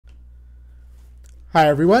Hi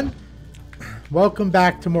everyone, welcome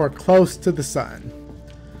back to more Close to the Sun.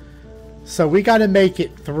 So we got to make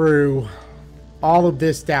it through all of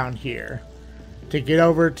this down here to get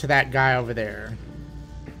over to that guy over there.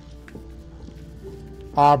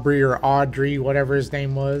 Aubrey or Audrey, whatever his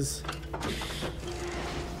name was.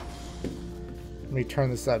 Let me turn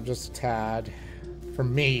this up just a tad. For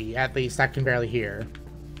me, at least, I can barely hear.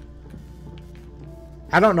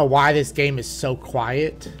 I don't know why this game is so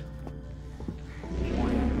quiet.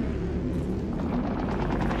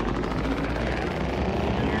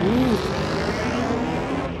 Ooh.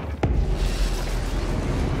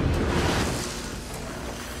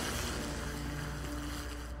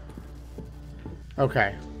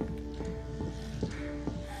 Okay.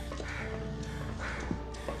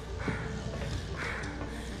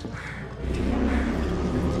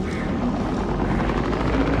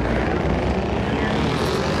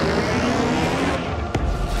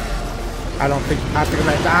 I think I'm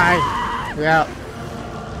gonna die. Yeah.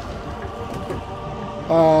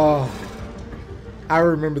 Oh, I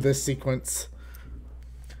remember this sequence.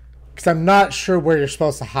 Because I'm not sure where you're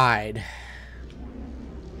supposed to hide.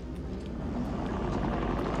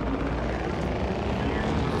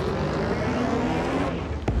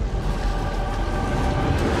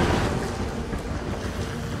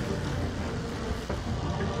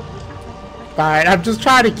 Alright, I'm just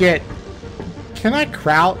trying to get... Can I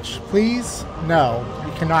crouch, please? No,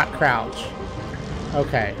 you cannot crouch.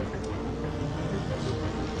 Okay.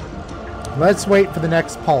 Let's wait for the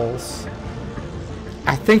next pulse.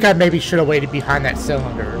 I think I maybe should have waited behind that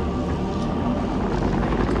cylinder.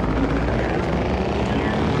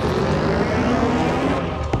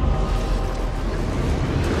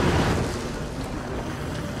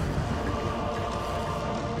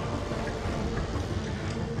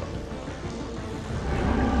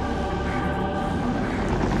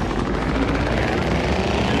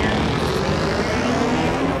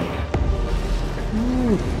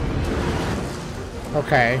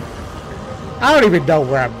 Okay. I don't even know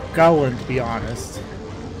where I'm going, to be honest.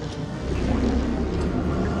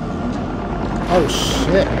 Oh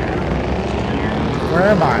shit. Where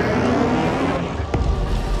am I?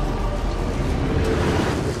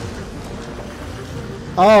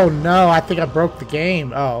 Oh no, I think I broke the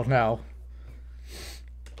game. Oh no.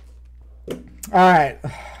 Alright.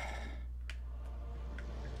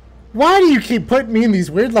 Why do you keep putting me in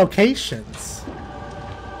these weird locations?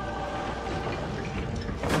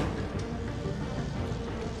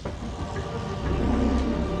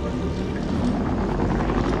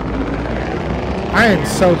 I am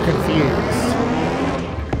so confused.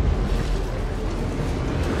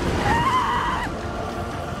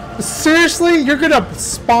 Seriously? You're gonna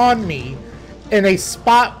spawn me in a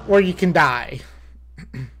spot where you can die.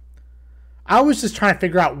 I was just trying to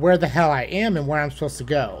figure out where the hell I am and where I'm supposed to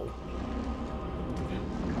go.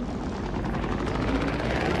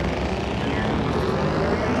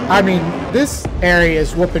 I mean, this area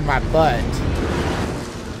is whooping my butt.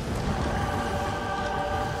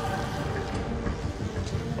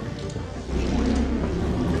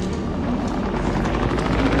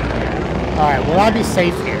 Alright, will I be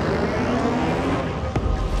safe here?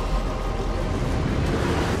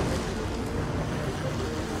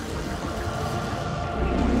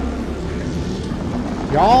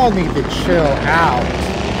 Y'all need to chill out.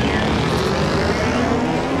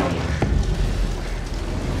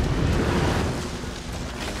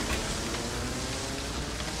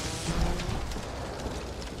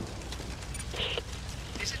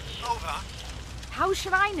 Is it over? How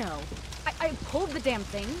should I know? I pulled the damn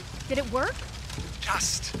thing. Did it work?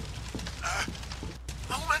 Just a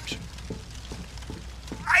moment.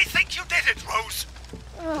 I think you did it, Rose.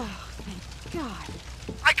 Oh, thank God.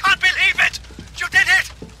 I can't believe it! You did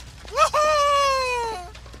it! Woohoo!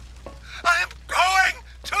 I am going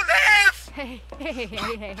to live! Hey.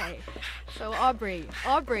 So, Aubrey,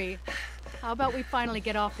 how about we finally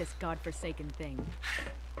get off this godforsaken thing?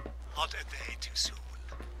 Not a day too soon.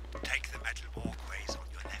 Take the metal walkways on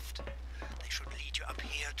your left. They should lead you up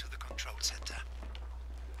here to the control center.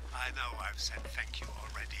 I know I've said thank you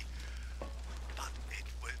already, but it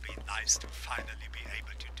will be nice to finally be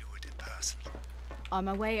able to do it in person. On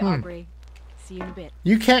my way, Aubrey. See you in a bit.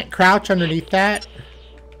 You can't crouch underneath that?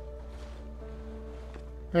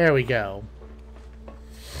 There we go.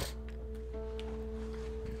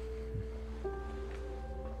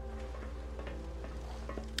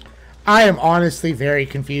 I am honestly very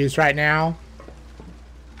confused right now.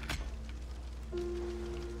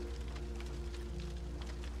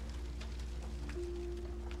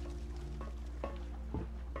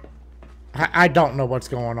 I don't know what's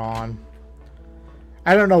going on.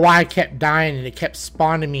 I don't know why I kept dying and it kept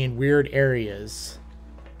spawning me in weird areas.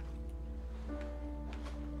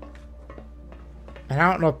 And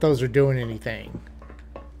I don't know if those are doing anything.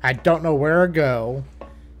 I don't know where to go.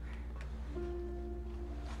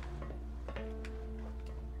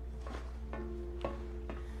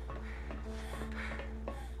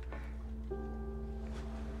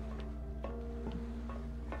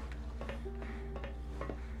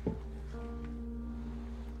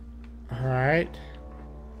 Alright.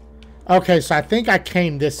 Okay, so I think I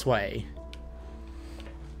came this way.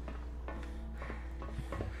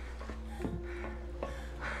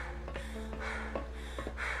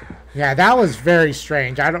 Yeah, that was very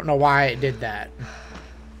strange. I don't know why it did that.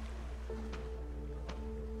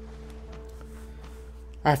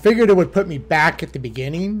 I figured it would put me back at the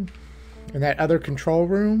beginning in that other control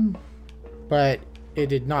room, but it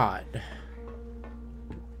did not.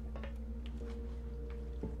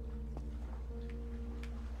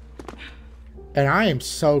 And I am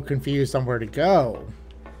so confused on where to go.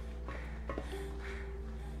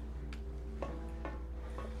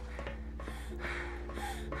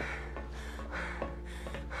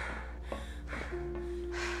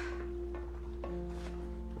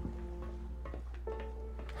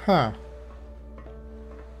 Huh.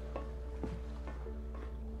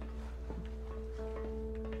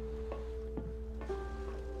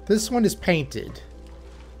 This one is painted.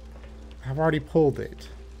 I've already pulled it.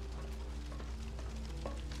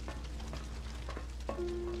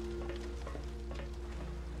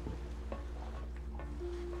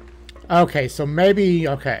 Okay, so maybe,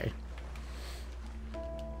 okay.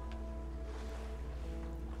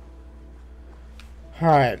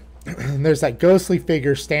 Alright. There's that ghostly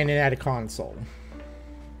figure standing at a console.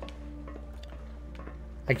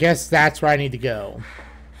 I guess that's where I need to go.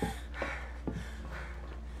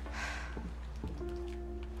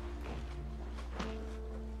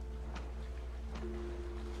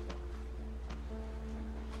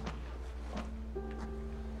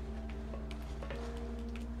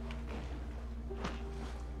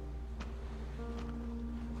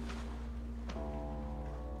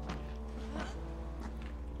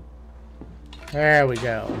 There we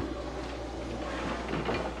go.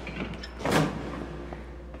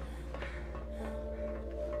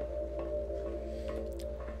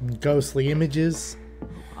 Ghostly images.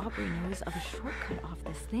 Aubrey knows of a shortcut off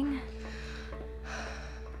this thing.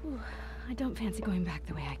 Ooh, I don't fancy going back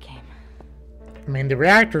the way I came. I mean, the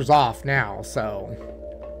reactor's off now, so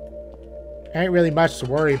ain't really much to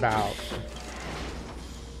worry about.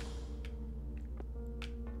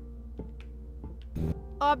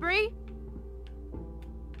 Aubrey?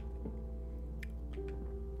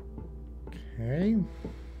 Okay.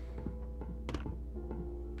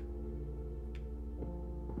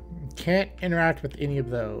 Can't interact with any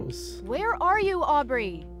of those. Where are you,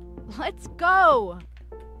 Aubrey? Let's go!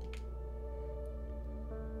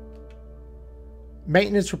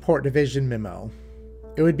 Maintenance Report Division memo.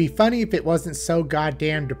 It would be funny if it wasn't so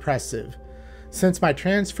goddamn depressive. Since my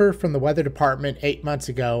transfer from the weather department 8 months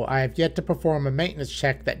ago, I have yet to perform a maintenance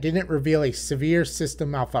check that didn't reveal a severe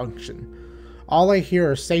system malfunction. All I hear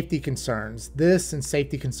are safety concerns, this and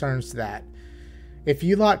safety concerns that. If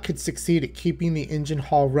you lot could succeed at keeping the engine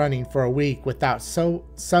hall running for a week without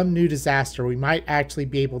some new disaster, we might actually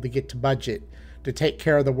be able to get to budget to take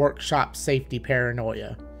care of the workshop safety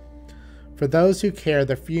paranoia. For those who care,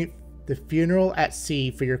 the funeral at sea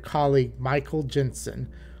for your colleague Michael Jensen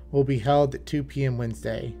will be held at 2 p.m.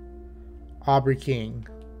 Wednesday. Aubrey King.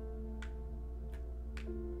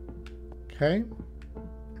 Okay.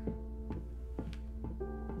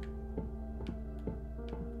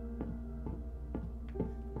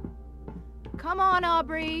 Come on,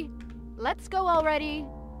 Aubrey. Let's go already.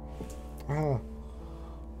 Oh.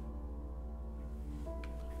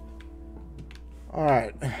 All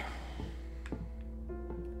right.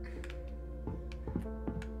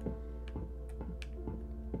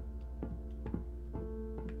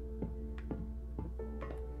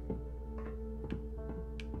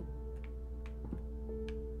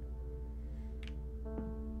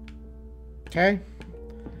 Okay.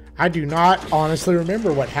 I do not honestly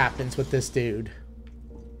remember what happens with this dude.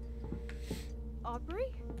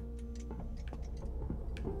 Aubrey?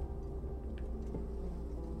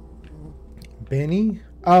 Benny?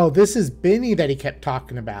 Oh, this is Benny that he kept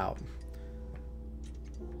talking about.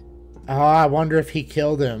 Oh, I wonder if he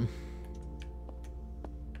killed him.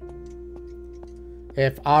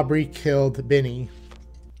 If Aubrey killed Benny.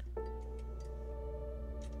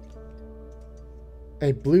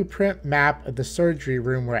 A blueprint map of the surgery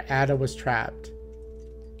room where Ada was trapped.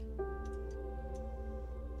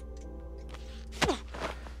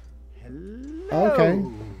 Hello Okay.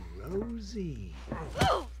 Oh, Rosie.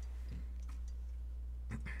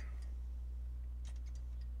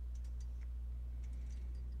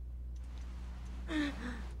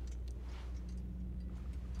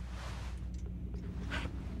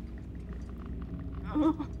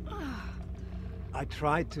 I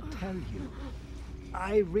tried to tell you.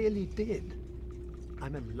 I really did.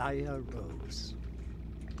 I'm a liar, Rose.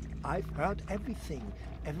 I've heard everything,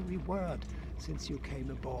 every word, since you came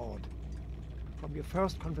aboard. From your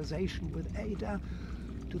first conversation with Ada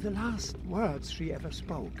to the last words she ever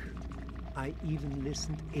spoke. I even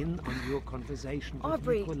listened in on your conversation with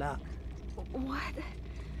Aubrey. Nikola. What?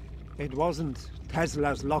 It wasn't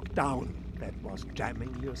Tesla's lockdown that was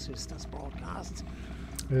jamming your sister's broadcasts.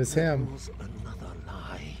 It was him. It was another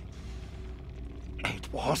lie.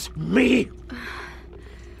 It was me!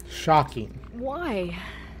 Shocking. Why?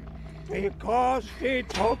 Because he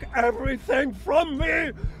took everything from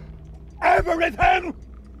me! Everything!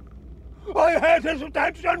 I had his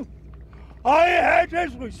attention! I had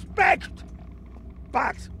his respect!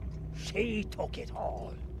 But she took it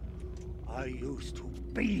all. I used to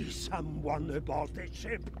be someone aboard this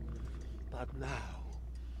ship. But now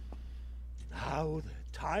the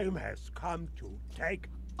time has come to take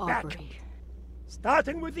back. Aubrey,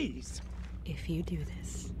 Starting with these. if you do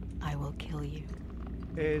this, I will kill you.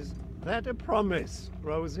 Is that a promise,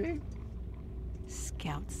 Rosie?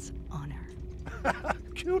 Scout's honor.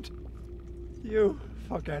 Cute. You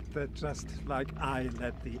forget that just like I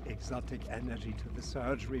led the exotic energy to the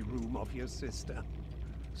surgery room of your sister,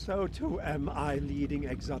 so too am I leading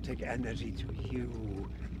exotic energy to you.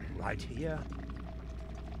 Right here.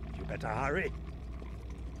 You better hurry.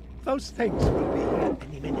 Those things will be here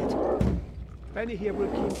any minute. Benny here will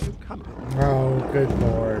keep you company. Oh, good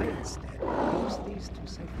lord. Instead, use these to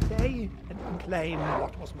save the day and claim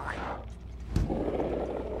what was mine.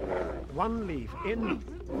 One leaf in,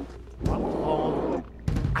 one on,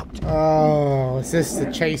 out. Oh, is this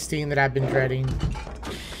the chase scene that I've been dreading?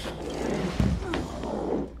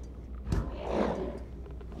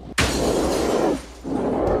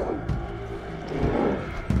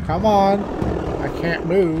 Come on. I can't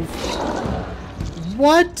move.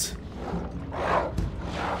 What?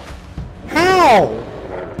 How?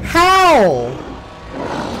 How?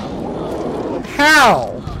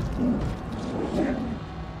 How?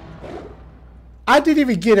 I didn't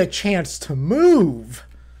even get a chance to move.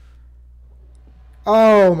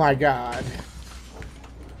 Oh my god.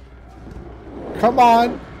 Come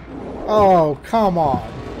on. Oh, come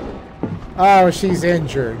on. Oh, she's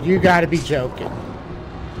injured. You gotta be joking.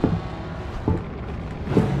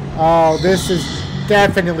 Oh, this is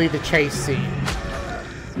definitely the chase scene.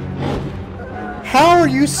 How are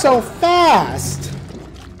you so fast?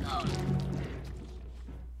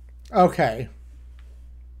 Okay.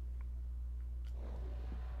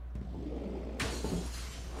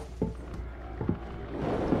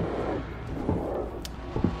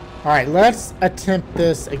 Alright, let's attempt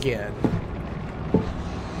this again.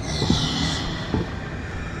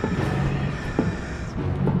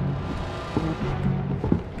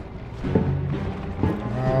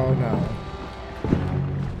 Oh no.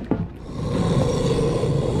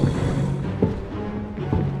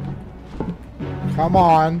 Come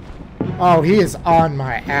on. Oh, he is on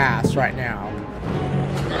my ass right now.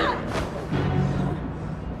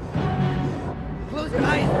 Close your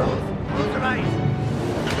eyes, Rose. Close your eyes.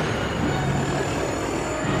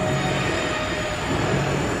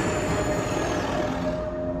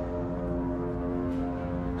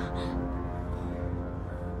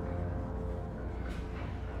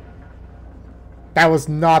 That was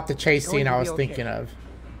not the chase scene I was thinking of.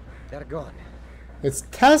 They're gone. It's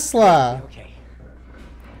Tesla. Okay.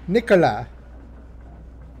 Nikola.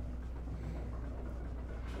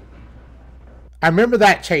 I remember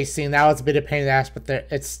that chase scene. That was a bit of a pain in the ass, but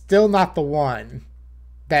it's still not the one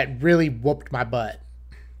that really whooped my butt.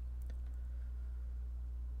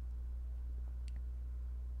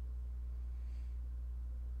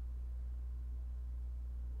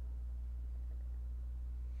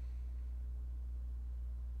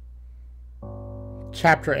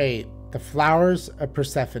 Chapter 8. The Flowers of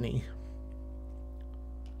Persephone.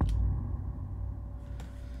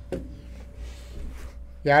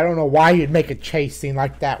 Yeah, I don't know why you'd make a chase scene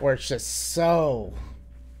like that where it's just so...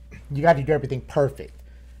 You got to do everything perfect.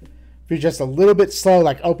 If you're just a little bit slow,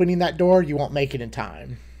 like opening that door, you won't make it in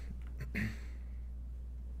time.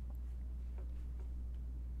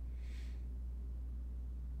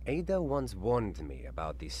 Ada once warned me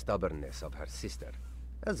about the stubbornness of her sister.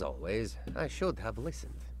 As always, I should have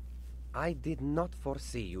listened. I did not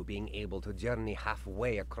foresee you being able to journey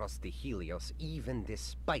halfway across the Helios, even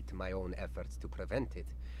despite my own efforts to prevent it.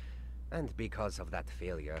 And because of that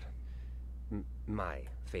failure, my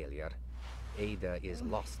failure, Ada is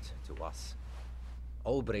lost to us.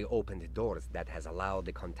 Aubrey opened doors that has allowed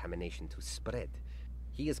the contamination to spread.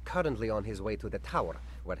 He is currently on his way to the tower,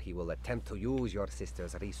 where he will attempt to use your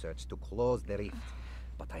sister's research to close the rift.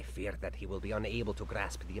 But I fear that he will be unable to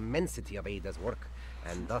grasp the immensity of Ada's work,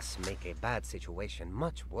 and thus make a bad situation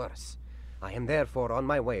much worse. I am therefore on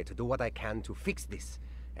my way to do what I can to fix this,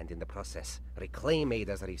 and in the process, reclaim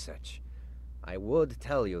Ada's research. I would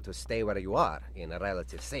tell you to stay where you are, in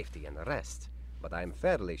relative safety and rest, but I'm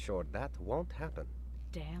fairly sure that won't happen.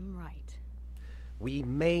 Damn right. We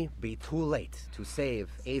may be too late to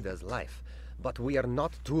save Ada's life, but we are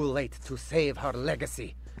not too late to save her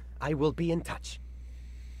legacy. I will be in touch.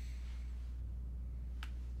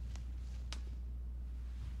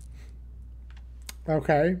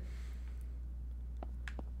 Okay.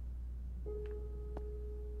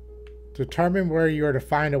 Determine where you are to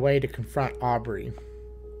find a way to confront Aubrey.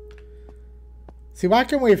 See, why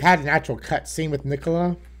can't we have had an actual cutscene with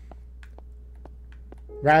Nikola?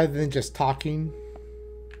 Rather than just talking?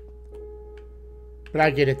 But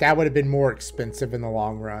I get it, that would have been more expensive in the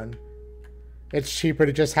long run. It's cheaper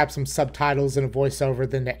to just have some subtitles and a voiceover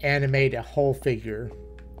than to animate a whole figure.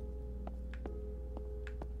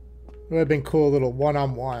 It would have been cool, a little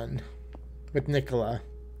one-on-one with Nikola.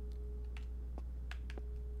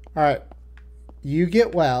 Alright. You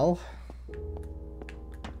get well.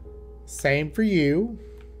 Same for you.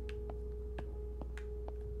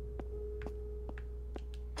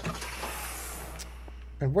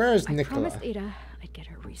 And where is Nikola? I promised Ada I'd get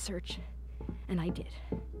her research, and I did.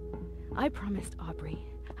 I promised Aubrey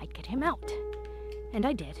I'd get him out, and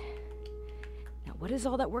I did. Now what has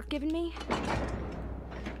all that work given me?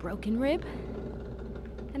 A broken rib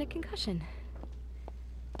and a concussion.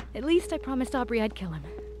 At least I promised Aubrey I'd kill him.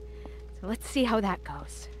 So let's see how that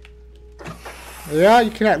goes. Yeah,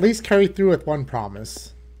 you can at least carry through with one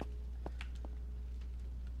promise.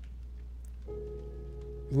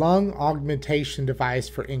 Lung augmentation device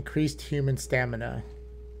for increased human stamina.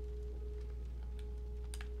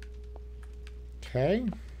 Okay.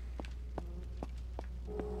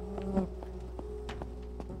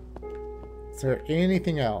 Is there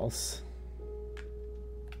anything else?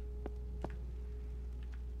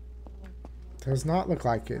 Does not look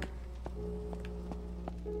like it.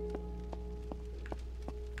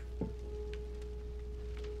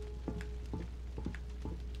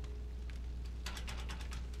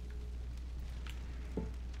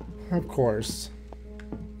 Of course.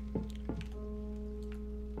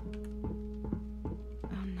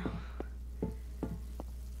 Oh no.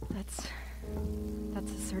 That's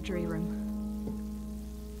the surgery room.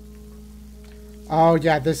 Oh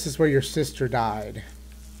yeah, this is where your sister died.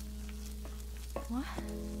 What?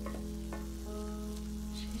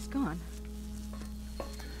 She's gone.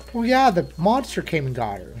 Well yeah, the monster came and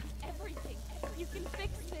got her. Everything. You can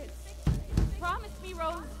fix this. Promise me,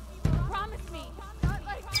 Rose. Promise me. Not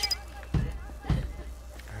like this.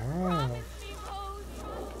 Oh, Promise me, Rose.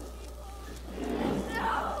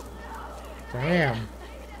 No. damn.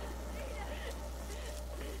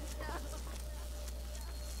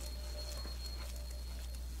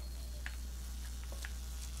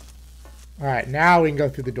 Alright, now we can go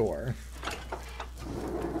through the door.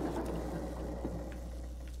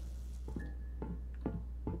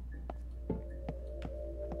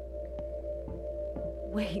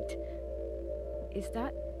 Wait. Is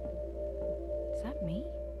that me?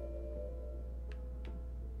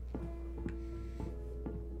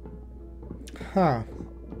 Huh.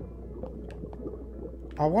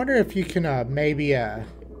 I wonder if you can maybe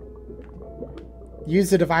use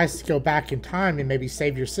the device to go back in time and maybe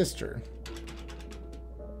save your sister.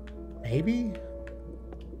 Maybe?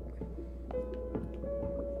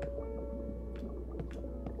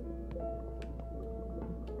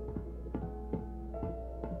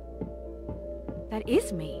 That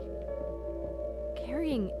is me.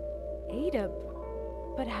 Carrying Ada.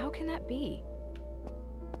 But how can that be?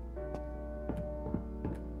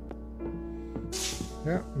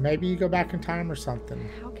 Yeah, maybe you go back in time or something.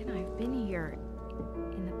 How can I have been here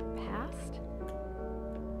in the past?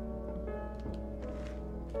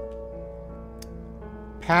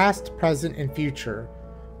 Past, present, and future.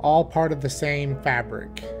 All part of the same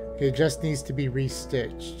fabric. It just needs to be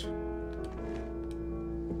restitched.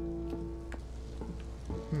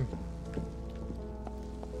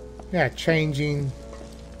 Yeah, changing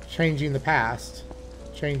the past.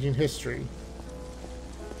 Changing history.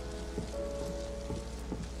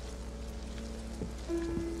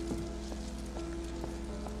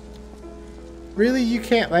 Really? You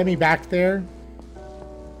can't let me back there?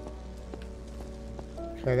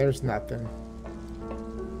 Okay, there's nothing.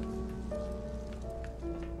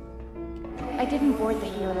 I didn't board the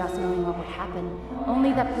Helios knowing what would happen,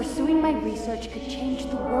 only that pursuing my research could change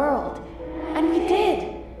the world. And we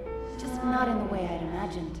did! Just not in the way I'd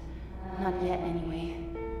imagined. Not yet, anyway.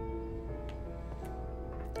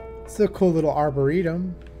 It's a cool little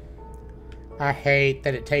arboretum. I hate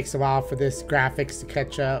that it takes a while for this graphics to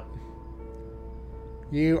catch up.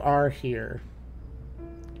 You are here.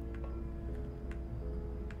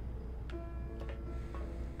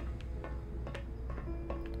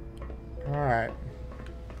 Alright.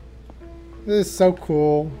 This is so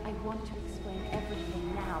cool. I want to explain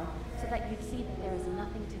everything now, so that you'd see that there is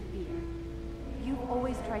nothing to fear. You've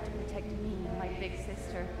always tried to protect me, my big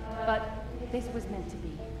sister, but this was meant to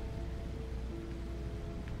be.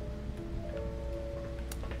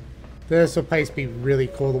 This will place be really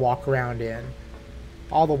cool to walk around in.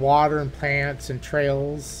 All the water and plants and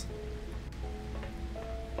trails.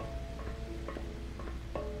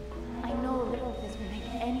 I know little of this will make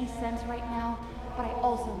any sense right now, but I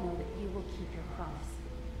also know that you will keep your promise.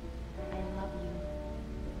 I love you.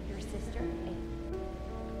 Your sister,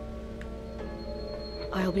 Ada.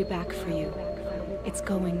 I'll be back for you. It's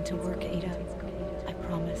going to work, Ada. I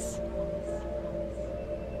promise.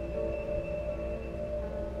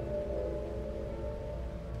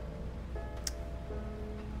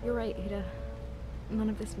 You're right, Ada. None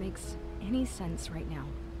of this makes any sense right now.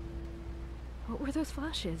 What were those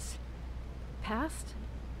flashes? Past?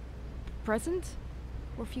 Present?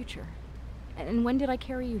 Or future? And when did I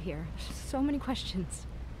carry you here? So many questions.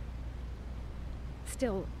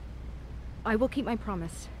 Still, I will keep my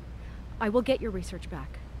promise. I will get your research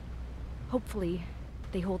back. Hopefully,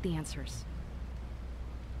 they hold the answers.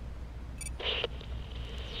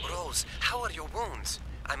 Rose, how are your wounds?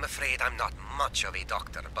 I'm afraid I'm not much of a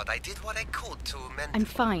doctor, but I did what I could to mend... I'm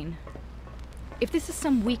fine. If this is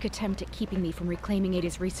some weak attempt at keeping me from reclaiming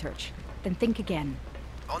Ada's research, then think again.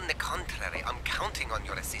 On the contrary, I'm counting on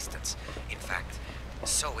your assistance. In fact,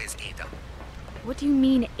 so is Ada. What do you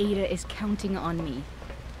mean Ada is counting on me?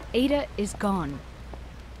 Ada is gone.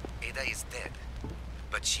 Ada is dead,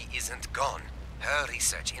 but she isn't gone. Her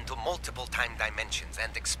research into multiple time dimensions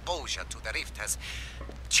and exposure to the rift has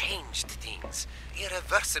changed things.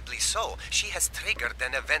 Irreversibly so. She has triggered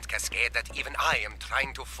an event cascade that even I am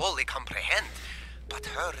trying to fully comprehend. But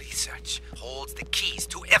her research holds the keys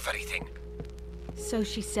to everything. So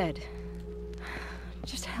she said.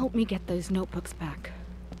 Just help me get those notebooks back.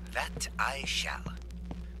 That I shall.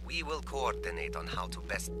 We will coordinate on how to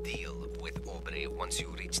best deal with Aubrey once you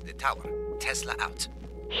reach the tower. Tesla out.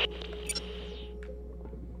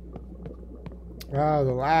 Oh,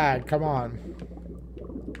 the lag. Come on.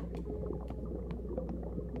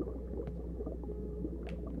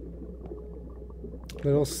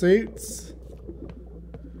 Little suits.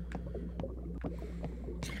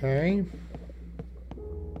 Okay.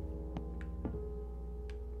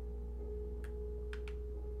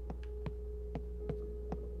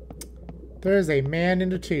 There's a man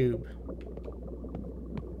in a tube.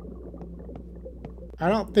 I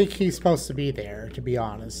don't think he's supposed to be there, to be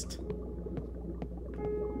honest.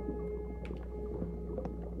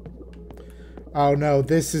 Oh no,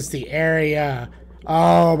 this is the area.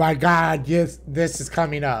 Oh my god, yes, this is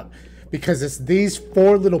coming up. Because it's these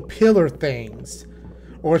four little pillar things.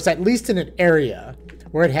 Or it's at least in an area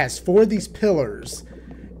where it has four of these pillars.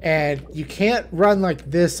 And you can't run like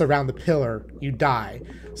this around the pillar. You die.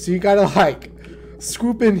 So you gotta like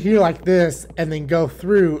swoop in here like this and then go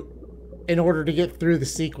through in order to get through the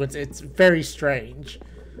sequence. It's very strange.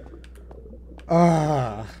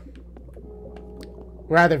 We're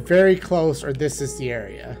either very close or this is the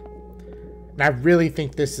area. And I really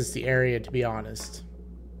think this is the area, to be honest.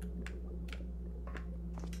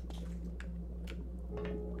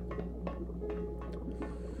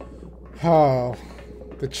 Oh,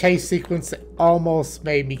 the chase sequence almost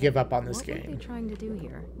made me give up on this game. What were they trying to do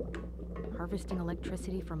here? Harvesting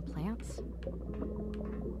electricity from plants?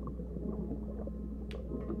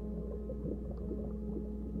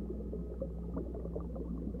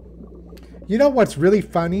 You know what's really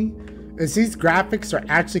funny? Is these graphics are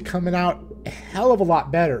actually coming out a hell of a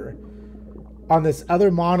lot better on this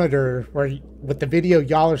other monitor where with the video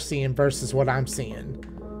y'all are seeing versus what I'm seeing.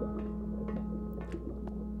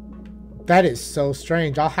 That is so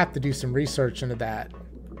strange. I'll have to do some research into that.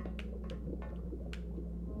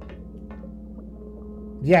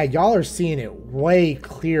 Yeah, y'all are seeing it way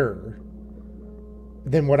clearer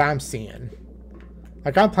than what I'm seeing.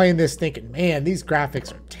 Like, I'm playing this thinking, man, these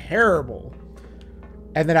graphics are terrible.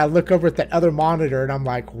 And then I look over at that other monitor and I'm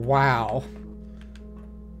like, wow.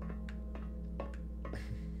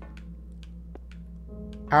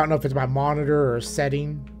 I don't know if it's my monitor or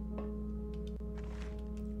setting.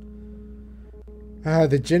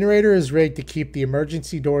 The generator is rigged to keep the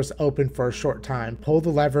emergency doors open for a short time. Pull the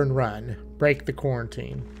lever and run. Break the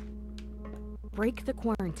quarantine. Break the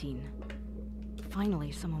quarantine.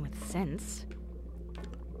 Finally, someone with sense.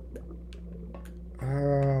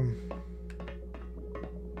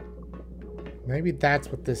 Maybe that's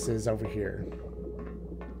what this is over here.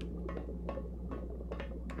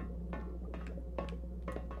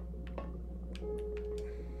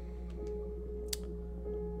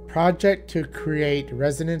 Project to create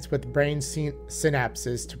resonance with brain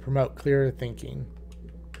synapses to promote clearer thinking.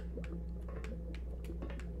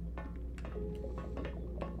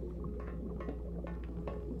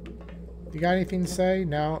 You got anything to say?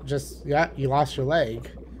 No, just, yeah, you lost your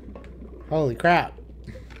leg. Holy crap.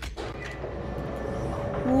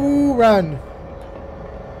 Ooh, run.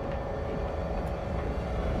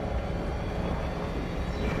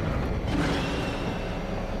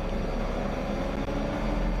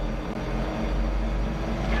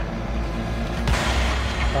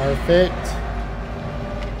 Perfect.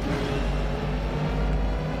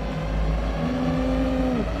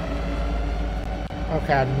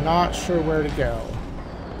 Okay, I'm not sure where to go.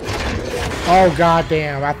 Oh,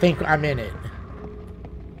 goddamn. I think I'm in it.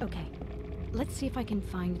 Okay, let's see if I can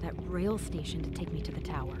find that rail station to take me to the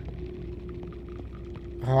tower.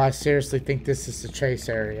 Oh, I seriously think this is the chase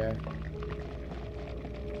area.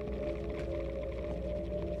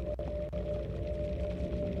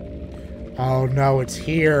 Oh, no, it's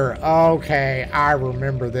here. Okay, I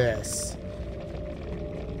remember this.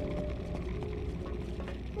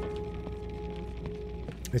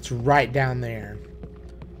 It's right down there.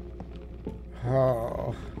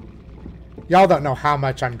 Oh. Y'all don't know how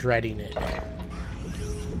much I'm dreading it.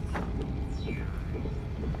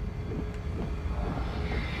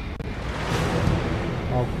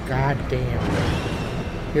 Oh, god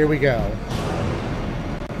damn. Here we go.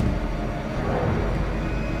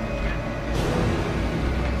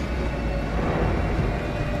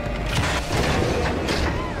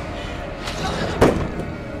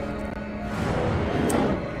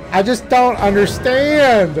 I just don't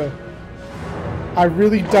understand. I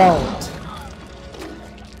really don't.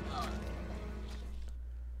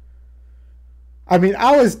 I mean,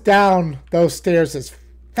 I was down those stairs as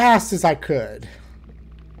fast as I could.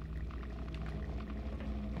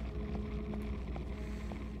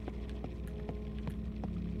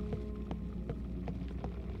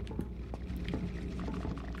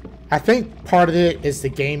 I think part of it is the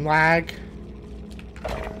game lag.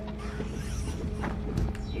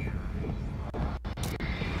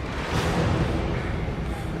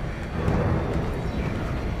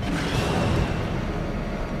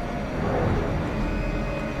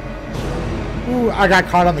 Ooh, I got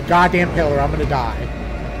caught on the goddamn pillar. I'm gonna die.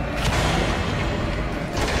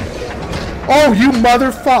 Oh, you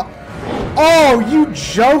motherfucker! Oh, you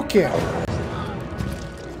joking!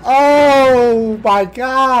 Oh my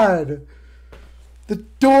god! The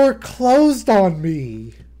door closed on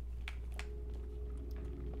me.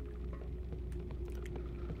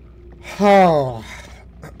 Oh.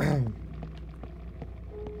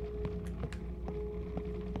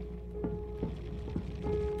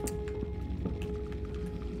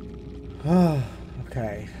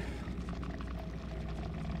 Okay.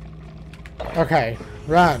 Okay.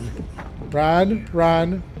 Run. Run,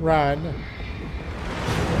 run, run.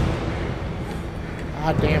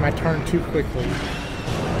 God damn, I turned too quickly.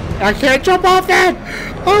 I can't jump off that!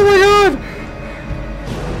 Oh my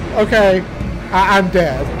god! Okay. I'm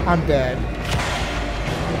dead. I'm dead.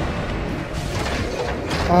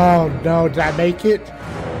 Oh no, did I make it?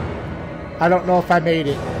 I don't know if I made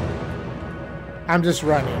it. I'm just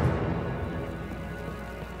running.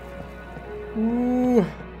 Ooh.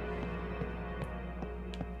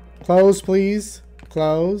 Close, please.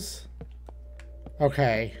 Close.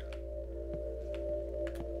 Okay.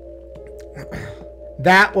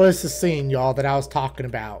 That was the scene, y'all, that I was talking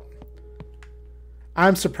about.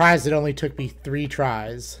 I'm surprised it only took me 3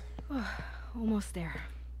 tries. Almost there.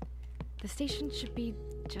 The station should be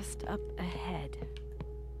just up ahead.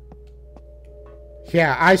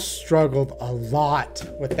 Yeah, I struggled a lot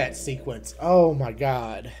with that sequence. Oh my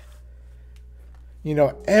god. You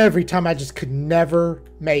know, every time I just could never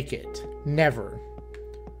make it. Never.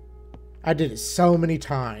 I did it so many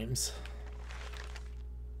times.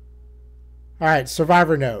 Alright,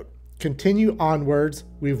 survivor note. Continue onwards.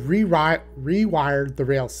 We've rewired the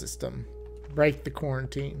rail system. Break the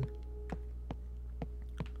quarantine.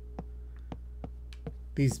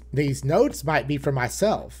 These notes might be for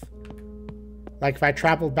myself. Like if I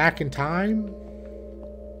traveled back in time.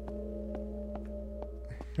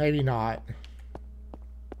 Maybe not.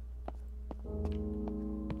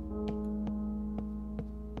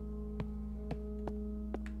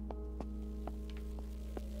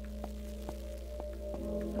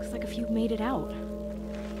 Looks like a few made it out.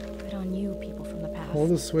 Good on you, people from the past. Hold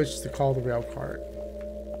the switch to call the rail cart.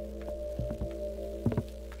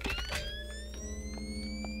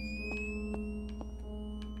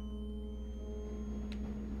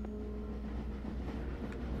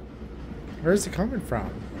 Where's it coming from?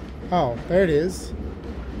 Oh, there it is.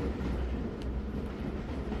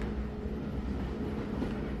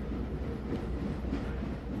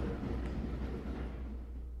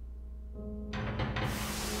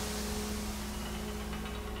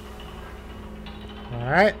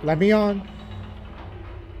 Alright, let me on.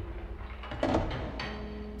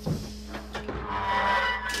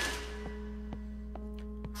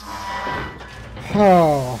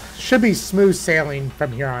 Oh, should be smooth sailing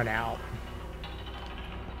from here on out.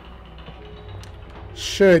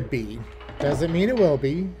 Should be. Doesn't mean it will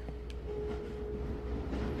be.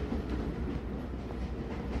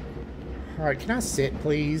 Alright, can I sit,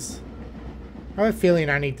 please? I have a feeling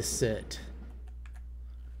I need to sit.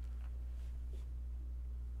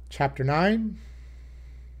 Chapter 9.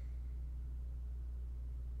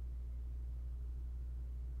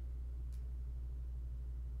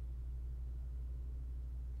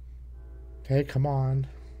 Okay, come on.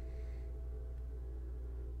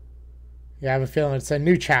 Yeah, I have a feeling it's a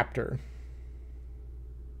new chapter.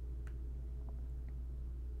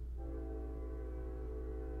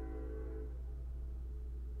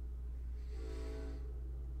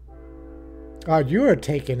 God, you are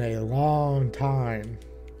taking a long time.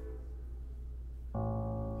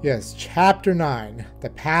 Yes, chapter 9, the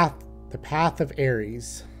path of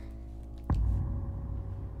Ares.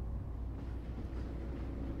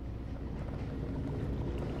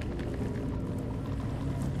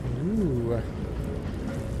 Ooh.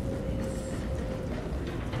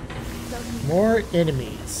 More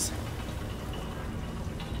enemies.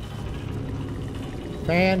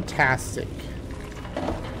 Fantastic.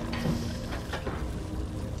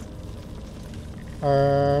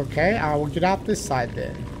 Okay, I will get out this side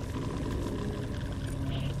then.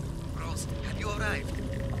 Rose, have you arrived?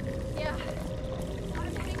 Yeah.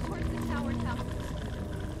 I'm heading towards the tower now.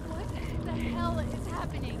 What the hell is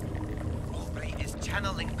happening? Aubrey is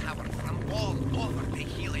channeling power from all over the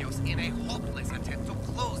Helios in a hopeless attempt to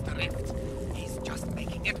close the rift. He's just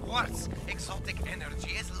making it worse. Exotic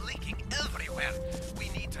energy is leaking everywhere. We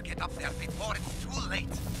need to get up there before it's too late.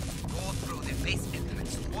 Go through the base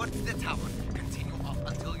entrance towards the tower. Continue up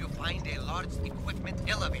until you find a large equipment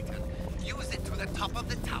elevator. Use it to the top of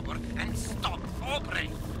the tower and stop Aubrey.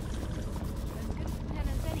 As good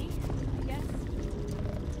as any, I guess.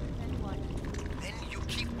 Then what? Then you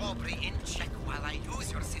keep Aubrey in check while I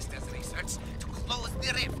use your sister's research to close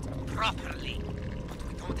the rift properly. But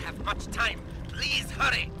we don't have much time. Please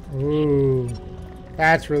hurry. Ooh,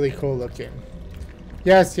 that's really cool looking.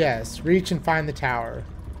 Yes, yes, reach and find the tower.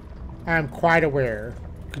 I am quite aware.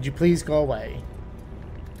 Could you please go away?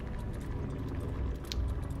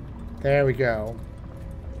 There we go.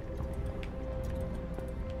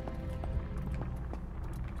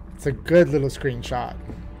 It's a good little screenshot.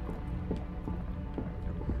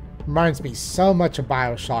 Reminds me so much of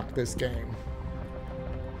BioShock, this game.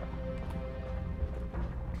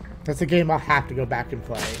 That's a game I'll have to go back and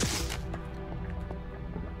play.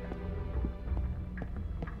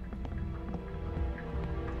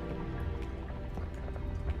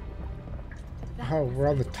 Oh, we're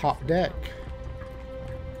on the top deck.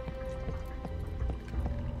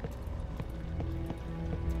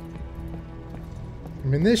 I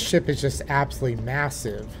mean, this ship is just absolutely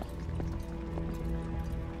massive.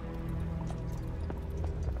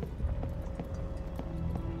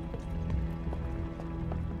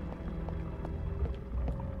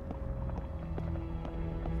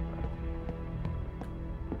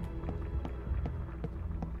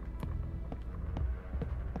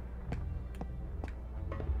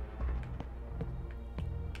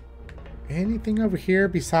 Anything over here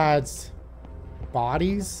besides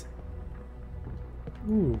bodies?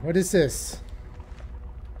 Ooh, what is this?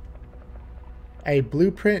 A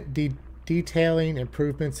blueprint detailing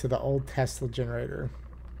improvements to the old Tesla generator.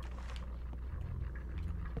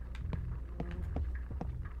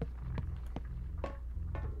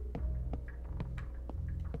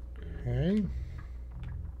 Okay.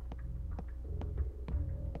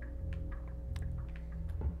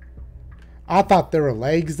 I thought there were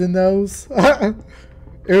legs in those. It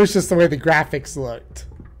was just the way the graphics looked.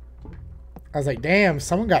 I was like, damn,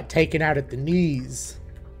 someone got taken out at the knees.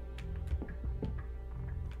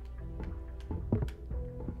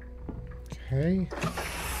 Okay.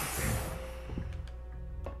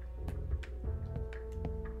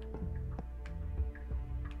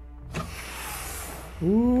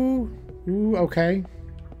 Ooh. Ooh, okay.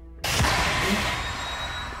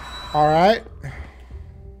 Alright.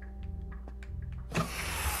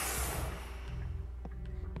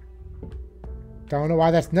 Don't know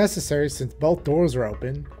why that's necessary since both doors are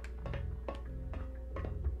open.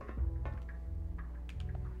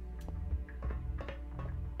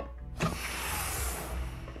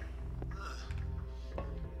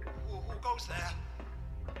 Who goes there?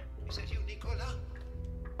 Is it you, Nikola?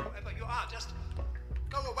 Whoever you are, just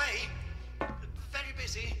go away. Very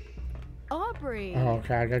busy. Aubrey! Oh,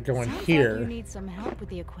 okay, I gotta go in Sounds here. like you need some help with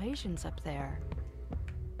the equations up there.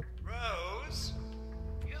 Rose?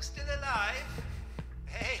 You're still alive?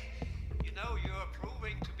 Hey, you know you're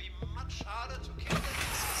proving to be much harder to kill than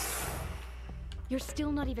your sister. You're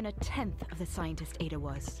still not even a tenth of the scientist Ada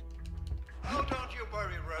was. Oh, don't you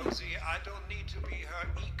worry, Rosie. I don't need to be her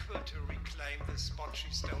equal to reclaim the spot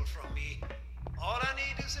she stole from me. All I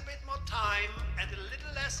need is a bit more time and a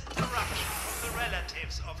little less interruption from the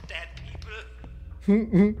relatives of dead people.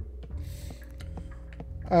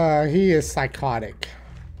 He is psychotic.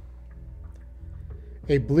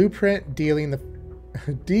 A blueprint detailing the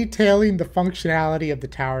functionality of the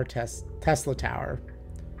tower Tesla Tower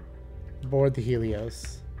aboard the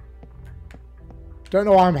Helios. Don't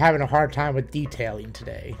know why I'm having a hard time with detailing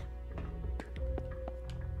today.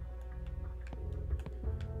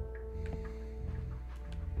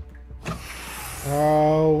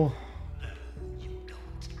 Oh.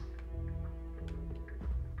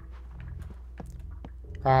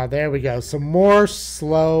 There we go. Some more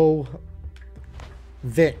slow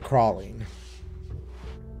vent crawling.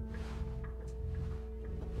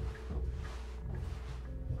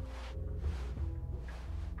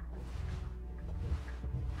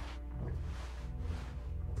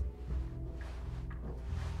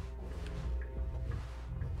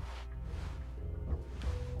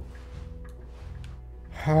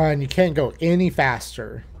 And you can't go any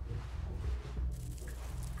faster.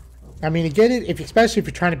 I mean, to get it, especially if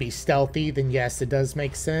you're trying to be stealthy, then yes, it does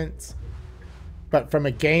make sense. But from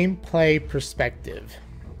a gameplay perspective,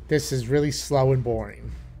 this is really slow and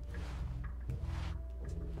boring.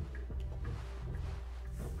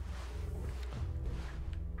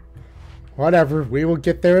 Whatever, we will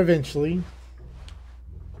get there eventually.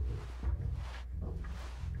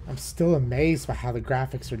 I'm still amazed by how the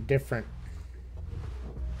graphics are different.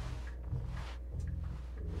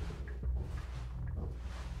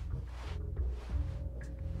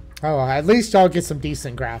 Oh, well, at least y'all get some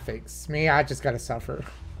decent graphics. Me, I just gotta suffer.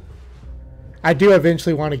 I do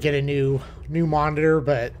eventually want to get a new monitor,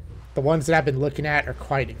 but the ones that I've been looking at are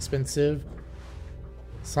quite expensive.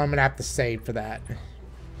 So I'm gonna have to save for that.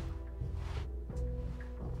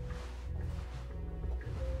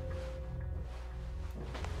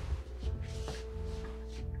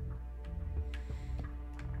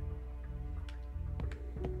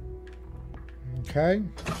 Okay.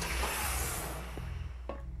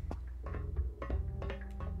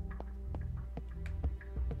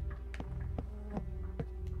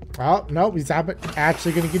 Oh, nope, he's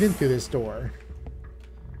actually going to get in through this door.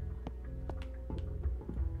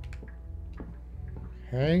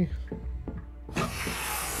 Okay.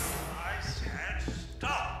 I said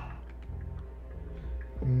stop.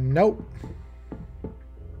 Nope.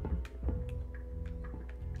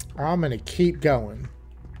 I'm going to keep going.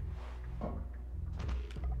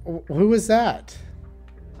 Who was that?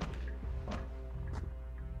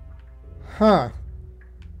 Huh.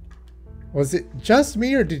 Was it just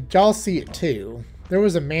me or did y'all see it too? There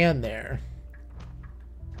was a man there.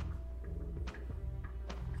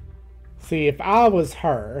 See, if I was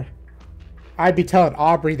her, I'd be telling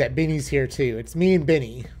Aubrey that Benny's here too. It's me and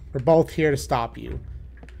Benny. We're both here to stop you.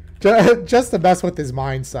 Just to mess with his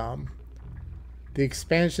mind some. The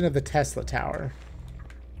expansion of the Tesla Tower.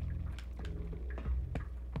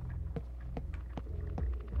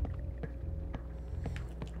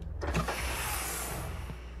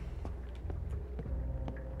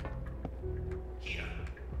 Here,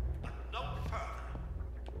 but no further.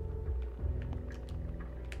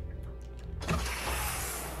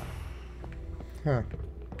 Huh.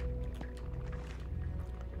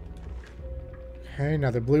 Okay,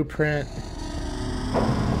 another blueprint.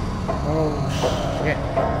 Oh, shit.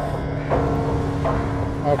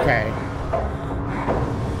 Okay.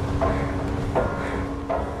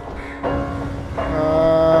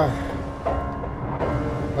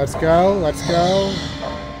 Let's go, let's go.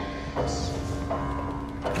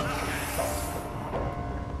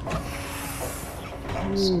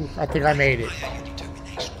 Ooh, I think I made it.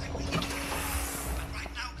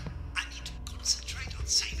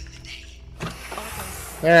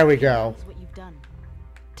 There we go. Knows what you've done.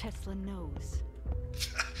 Tesla knows.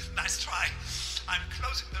 Nice try. I'm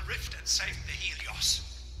closing the rift and saving the Helios.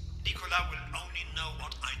 Nikola will only know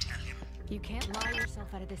what I tell him. You can't lie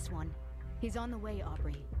yourself out of this one. He's on the way,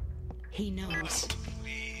 Aubrey. He knows.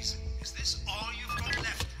 Please, is this all you've got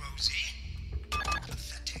left, Rosie?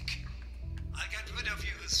 Pathetic. I'll get rid of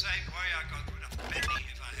you the same way I got rid of Benny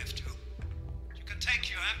if I have to. You can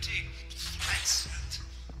take your empty threats and...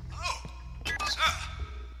 Oh, sir,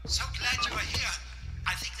 so glad you are here.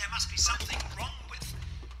 I think there must be something wrong with...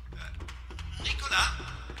 Nikola?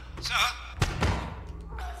 Sir?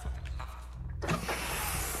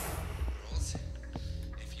 Rose,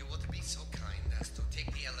 if you would be so kind as to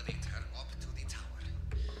take the elevator up to the tower,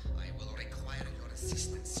 I will require your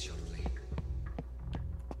assistance shortly.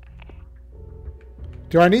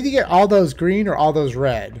 Do I need to get all those green or all those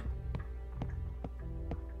red?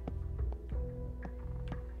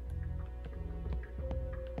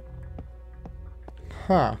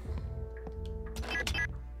 Huh.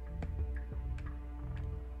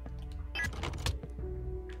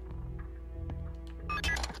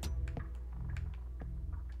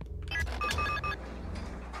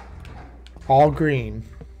 All green.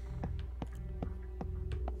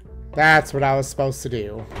 That's what I was supposed to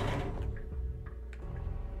do.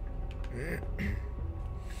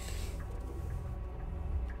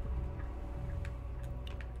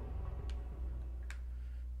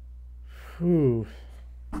 Whew.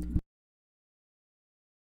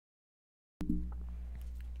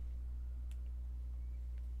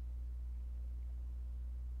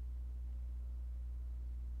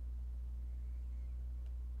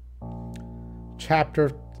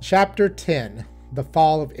 Chapter 10, The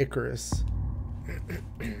Fall of Icarus.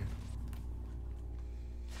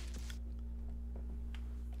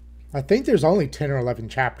 I think there's only 10 or 11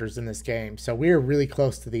 chapters in this game, so we're really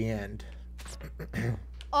close to the end.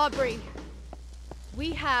 Aubrey,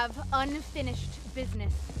 we have unfinished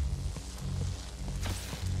business.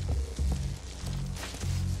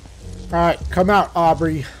 Alright, come out,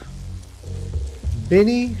 Aubrey.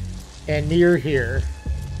 Benny and Near here.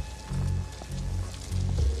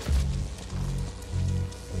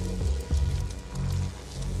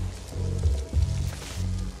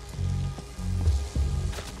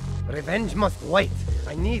 Revenge must wait.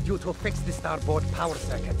 I need you to fix the starboard power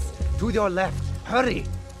circuits. To your left. Hurry!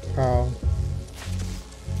 Oh.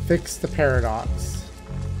 Fix the paradox.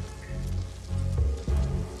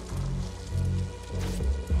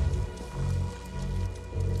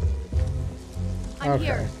 I'm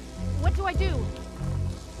here. What do I do?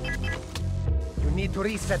 You need to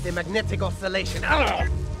reset the magnetic oscillation.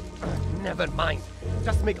 Never mind.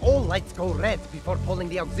 Just make all lights go red before pulling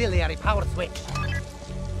the auxiliary power switch.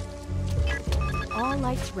 All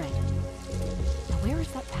lights red. Now where is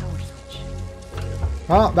that power switch?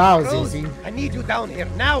 Oh, that was Rose, easy. I need you down here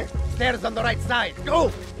now. Stairs on the right side.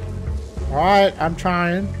 Go! Alright, I'm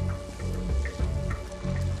trying.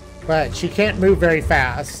 But she can't move very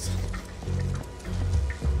fast.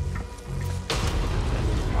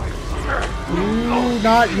 Ooh,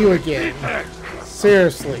 not you again.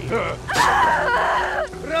 Seriously.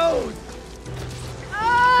 Rose!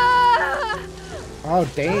 Oh,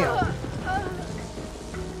 damn.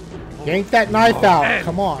 Yank that knife out.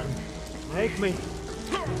 Come on. Make me.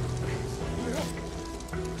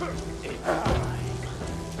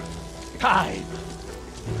 Time.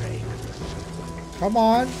 Come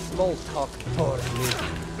on. Small talk bores me.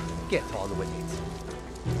 Get on with it.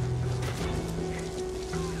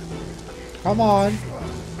 Come on.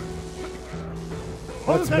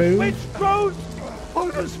 Let's move. Switch, Rose!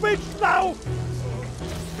 Hold the switch now!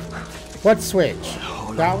 What switch?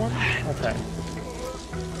 That one? Okay.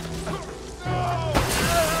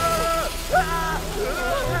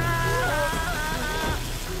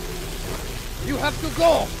 You have to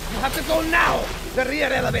go! You have to go now! The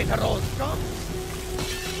rear elevator rolls.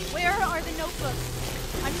 Where are the notebooks?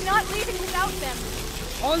 I'm not leaving without them.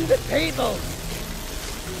 On the table!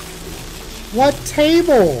 What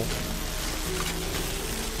table?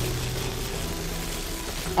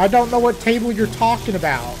 I don't know what table you're talking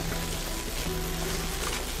about.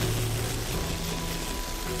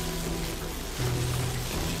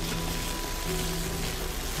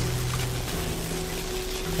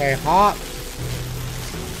 Okay, hop.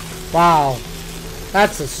 Wow.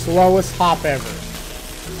 That's the slowest hop ever.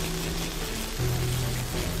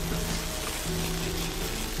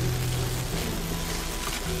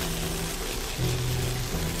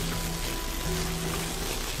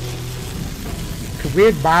 Could we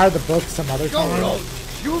admire the book some other Go, time?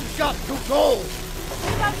 Rose! You've got to go!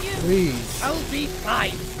 What about you? Please. I'll be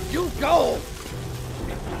fine! You go!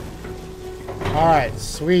 Alright,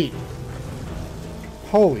 sweet.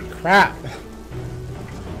 Holy crap.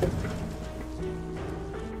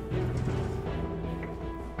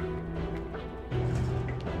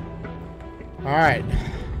 Alright.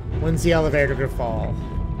 When's the elevator gonna fall?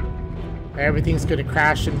 Everything's gonna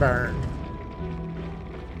crash and burn.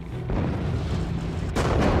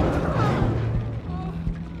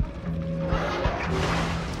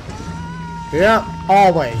 Yeah,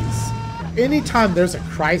 always. Anytime there's a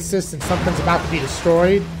crisis and something's about to be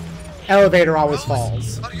destroyed, elevator always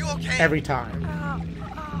falls. Are you okay? Every time.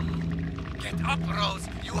 Get up, Rose.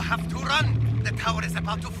 You have to run. The tower is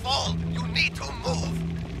about to fall. You need to move.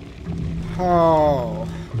 Oh.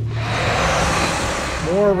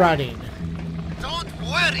 More running. Don't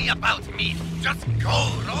worry about me. Just go,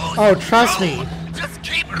 Rose. Oh, trust Go. me. Just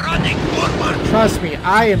keep running forward. Trust me,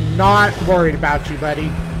 I am not worried about you,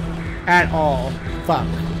 buddy. At all. Fuck.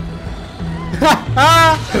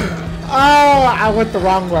 Oh, I went the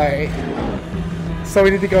wrong way. So we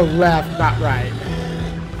need to go left, not right.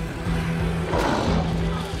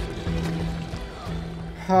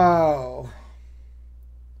 Oh.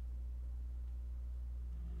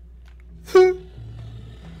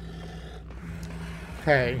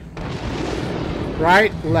 Okay.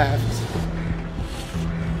 Right, left.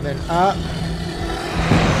 Then up.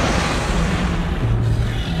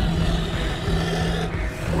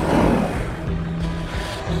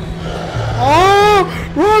 Oh!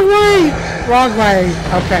 Wrong way! Wrong way.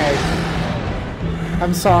 Okay.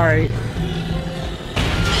 I'm sorry.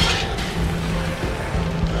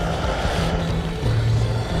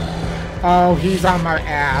 Oh, he's on my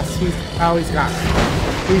ass. He's got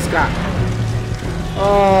me. He's got me.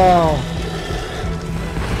 Oh.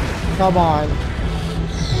 Come on.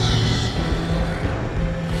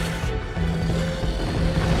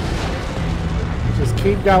 Just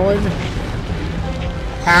keep going.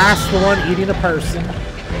 Past the one eating a person.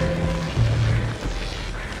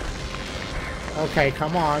 Okay,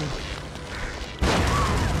 come on.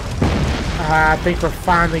 I think we're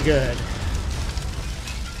finally good.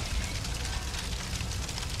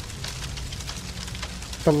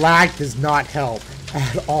 The lag does not help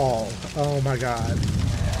at all. Oh my god.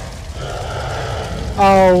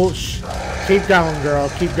 Oh, keep going, girl.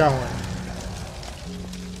 Keep going.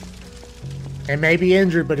 It may be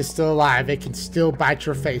injured, but it's still alive. It can still bite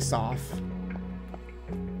your face off.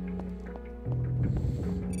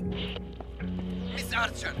 Miss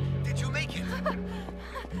Archer, did you make it?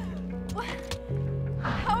 What?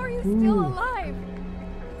 How are you still alive?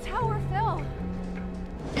 The tower fell.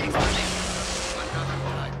 Another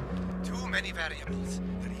time. Too many variables.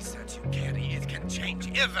 The research you carry, it can change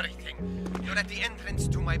everything. You're at the entrance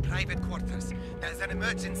to my private quarters. There's an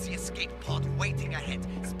emergency escape pod waiting ahead.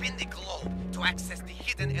 Spin the globe to access the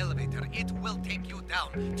hidden elevator. It will take you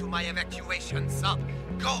down to my evacuation sub.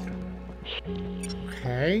 Go!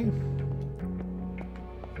 Okay.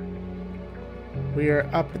 We are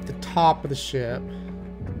up at the top of the ship.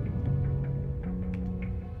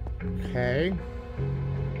 Okay.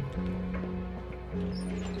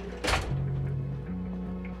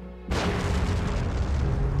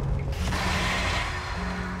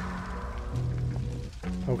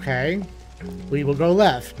 Okay. We will go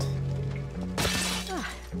left.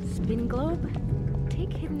 Spin globe?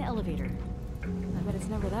 Take hidden elevator. I bet it's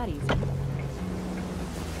never that easy.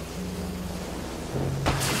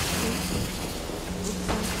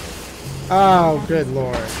 Oh, good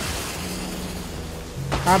lord.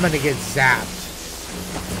 I'm gonna get zapped.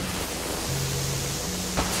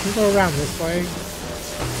 Can we go around this way?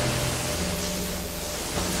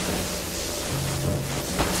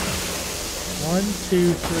 One,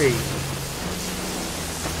 two, three.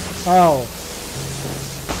 Oh.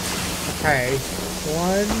 Okay.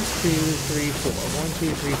 1, 2, 3, 4. 1,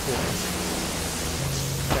 2, 3, 4.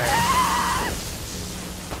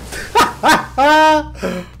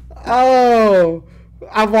 Okay. Oh,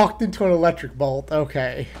 I walked into an electric bolt.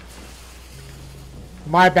 Okay.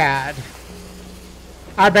 My bad.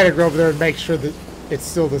 I better go over there and make sure that it's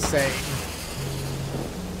still the same.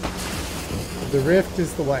 The rift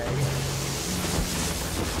is the way.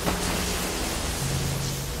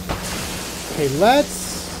 Okay,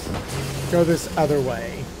 let's go this other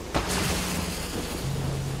way.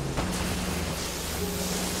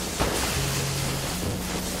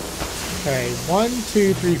 Okay, 1,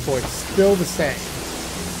 2, 3, 4. It's still the same.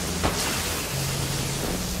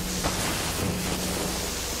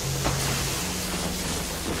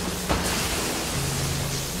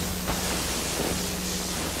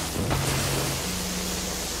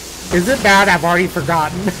 Is it bad? I've already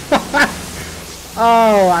forgotten.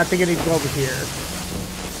 Oh, I think I need to go over here.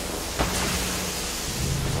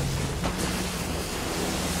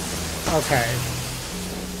 Okay.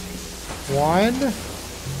 1.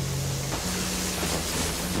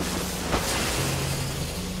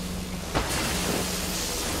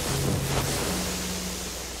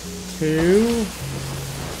 2.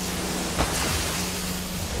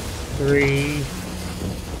 3.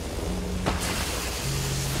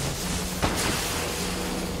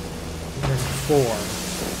 4.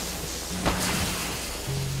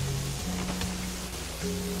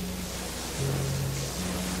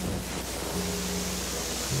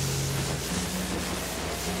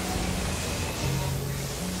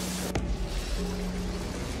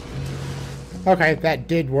 Okay, that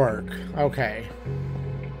did work. Okay.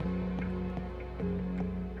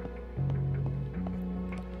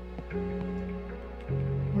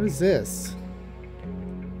 What is this?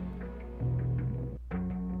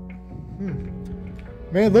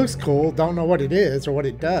 Man, it looks cool. Don't know what it is or what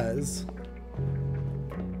it does.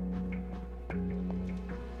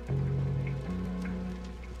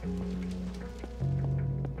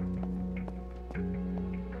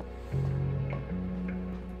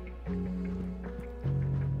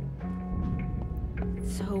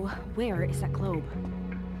 So, where is that globe?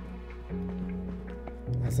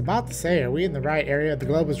 I was about to say, are we in the right area? The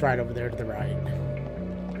globe is right over there to the right.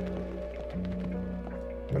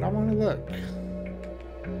 But I want to look.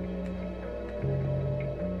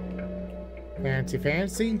 Fancy,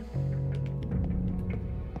 fancy.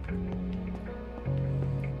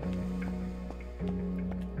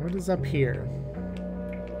 What is up here?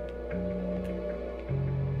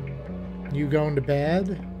 You going to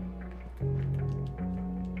bed?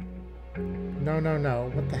 No, no,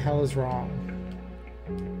 no. What the hell is wrong?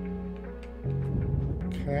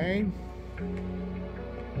 Okay.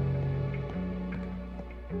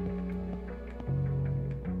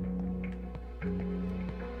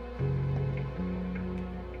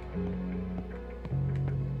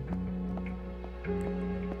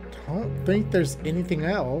 Don't think there's anything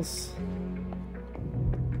else.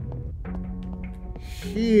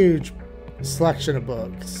 Huge selection of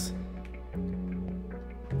books.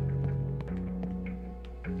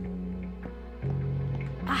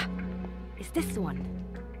 Ah! Is this the one?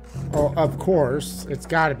 Oh, of course. It's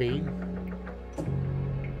gotta be.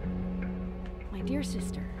 My dear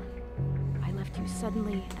sister, I left you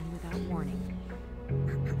suddenly and without warning.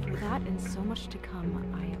 For that and so much to come,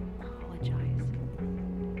 I apologize.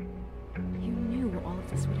 You knew all of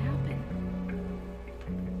this would happen.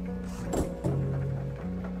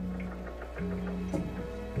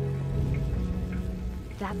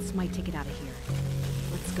 That's my ticket out of here.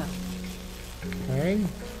 Let's go. Okay.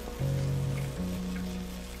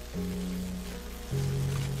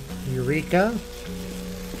 Eureka.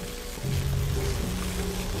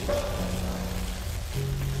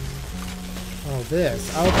 Oh, this.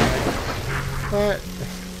 Okay. But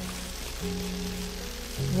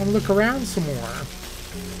I want to look around some more.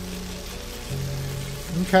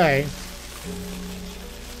 Okay.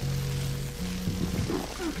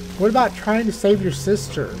 What about trying to save your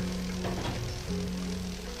sister?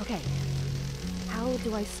 Okay. How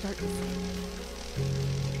do I start this thing?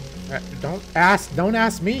 Don't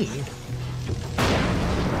ask me.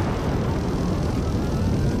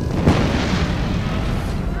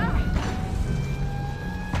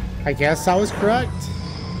 I guess I was correct.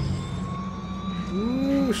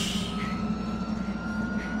 Whoosh.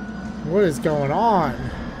 What is going on?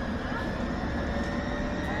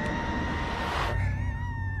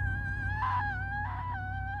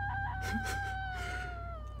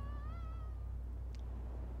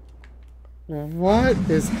 What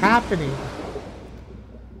is happening?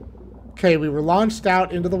 Okay, we were launched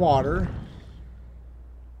out into the water.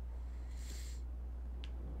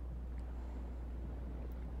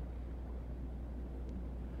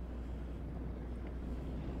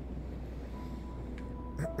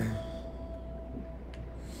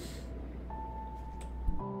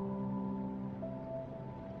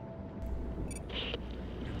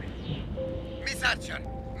 Miss Archer!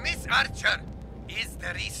 Miss Archer! Is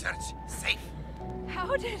the research safe?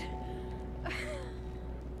 How did...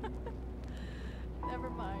 Never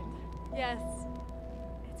mind. Yes.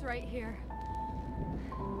 It's right here.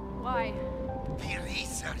 Why? The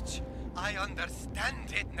research! I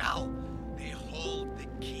understand it now. They hold the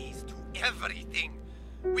keys to everything.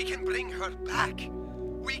 We can bring her back.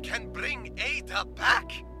 We can bring Ada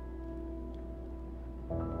back.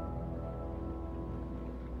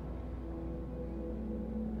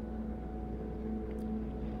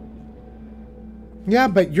 Yeah,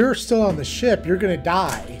 but you're still on the ship. You're gonna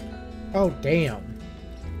die. Oh, damn.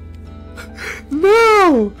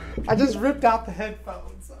 No! I just ripped out the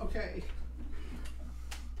headphones. Okay.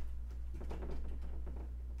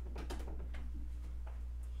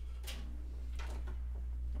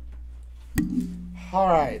 All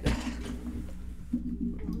right.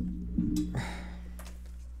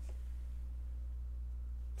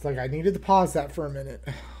 It's like I needed to pause that for a minute.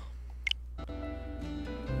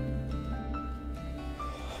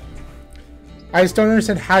 I just don't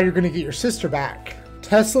understand how you're going to get your sister back.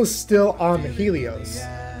 Tesla's still on the Helios,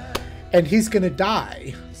 and he's going to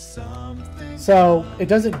die. So it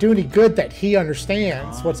doesn't do any good that he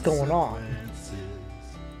understands what's going on.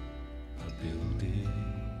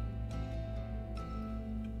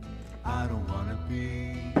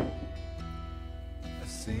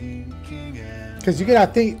 Because you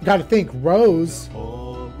gotta think, Rose,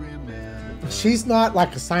 she's not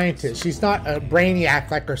like a scientist. She's not a brainiac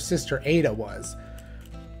like her sister Ada was.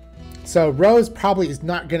 So Rose probably is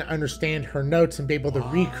not going to understand her notes and be able to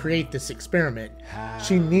recreate this experiment.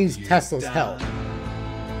 She needs Tesla's help.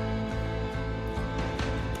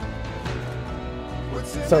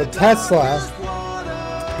 So Tesla,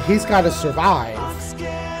 he's got to survive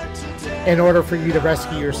in order for you to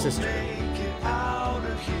rescue your sister.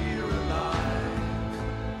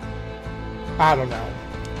 I don't know.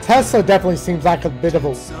 Tesla definitely seems like a bit of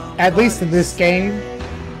a, at least in this game,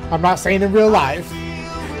 I'm not saying in real life,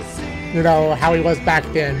 you know, how he was back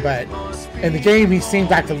then, but in the game he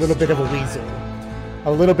seemed like a little bit of a weasel.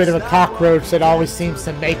 A little bit of a cockroach that always seems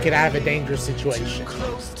to make it out of a dangerous situation.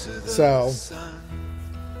 So,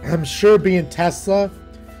 I'm sure being Tesla,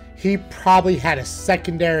 he probably had a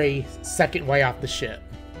second way off the ship.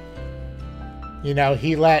 You know,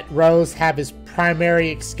 he let Rose have his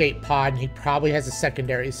primary escape pod, and he probably has a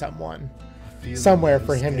secondary somewhere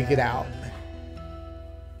for him to get out.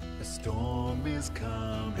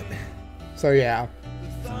 So yeah,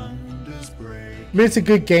 I mean, it's a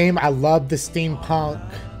good game. I love the steampunk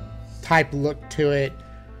type look to it,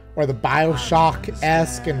 or the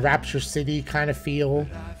Bioshock-esque and Rapture City kind of feel.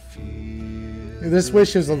 This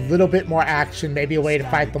wish is a little bit more action, maybe a way to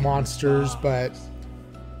fight the monsters, but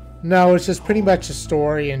no, it's just pretty much a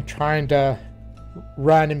story and trying to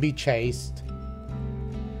run and be chased.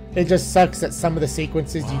 It just sucks that some of the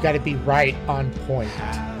sequences you got to be right on point.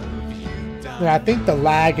 And I think the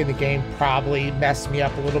lag in the game probably messed me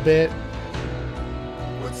up a little bit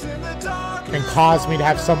and caused me to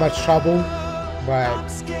have so much trouble. But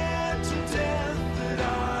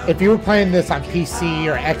if you were playing this on PC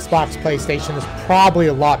or Xbox, PlayStation, it's probably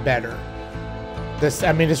a lot better.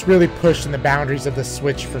 I mean, it's really pushing the boundaries of the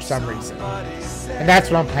Switch for some reason. And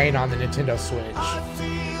that's what I'm playing on the Nintendo Switch.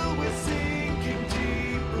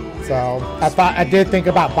 So, I did think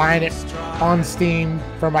about buying it on Steam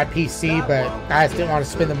for my PC, but I just didn't want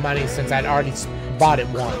to spend the money since I'd already bought it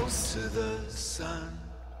once.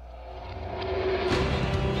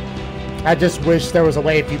 I just wish there was a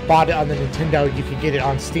way if you bought it on the Nintendo, you could get it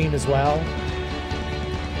on Steam as well.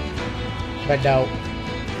 But no.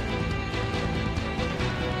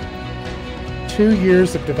 2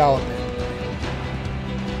 years of development.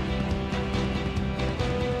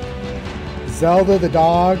 Zelda the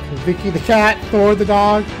dog, Vicky the cat, Thor the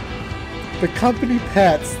dog, the company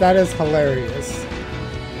pets, that is hilarious.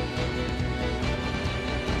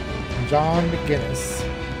 John McGinnis.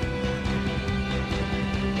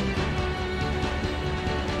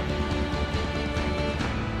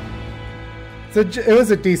 So it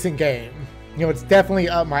was a decent game. You know, it's definitely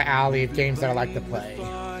up my alley of games that I like to play.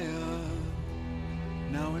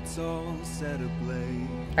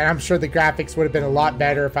 And I'm sure the graphics would have been a lot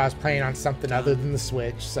better if I was playing on something other than the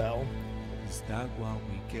Switch, so.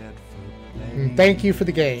 Thank you for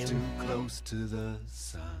the game.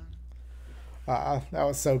 That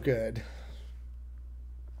was so good.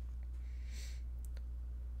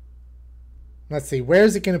 Let's see, where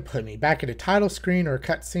is it going to put me? Back at a title screen or a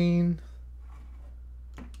cutscene?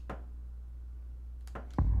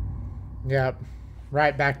 Yep,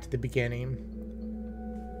 right back to the beginning.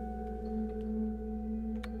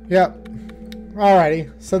 Yep.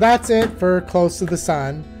 Alrighty, so that's it for Close to the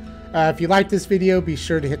Sun. If you like this video, be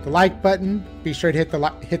sure to hit the like button. Be sure to hit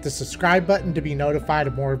the subscribe button to be notified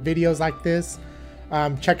of more videos like this.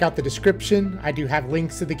 Check out the description. I do have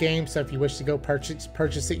links to the game, so if you wish to go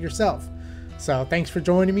purchase it yourself. So thanks for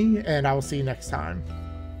joining me, and I will see you next time.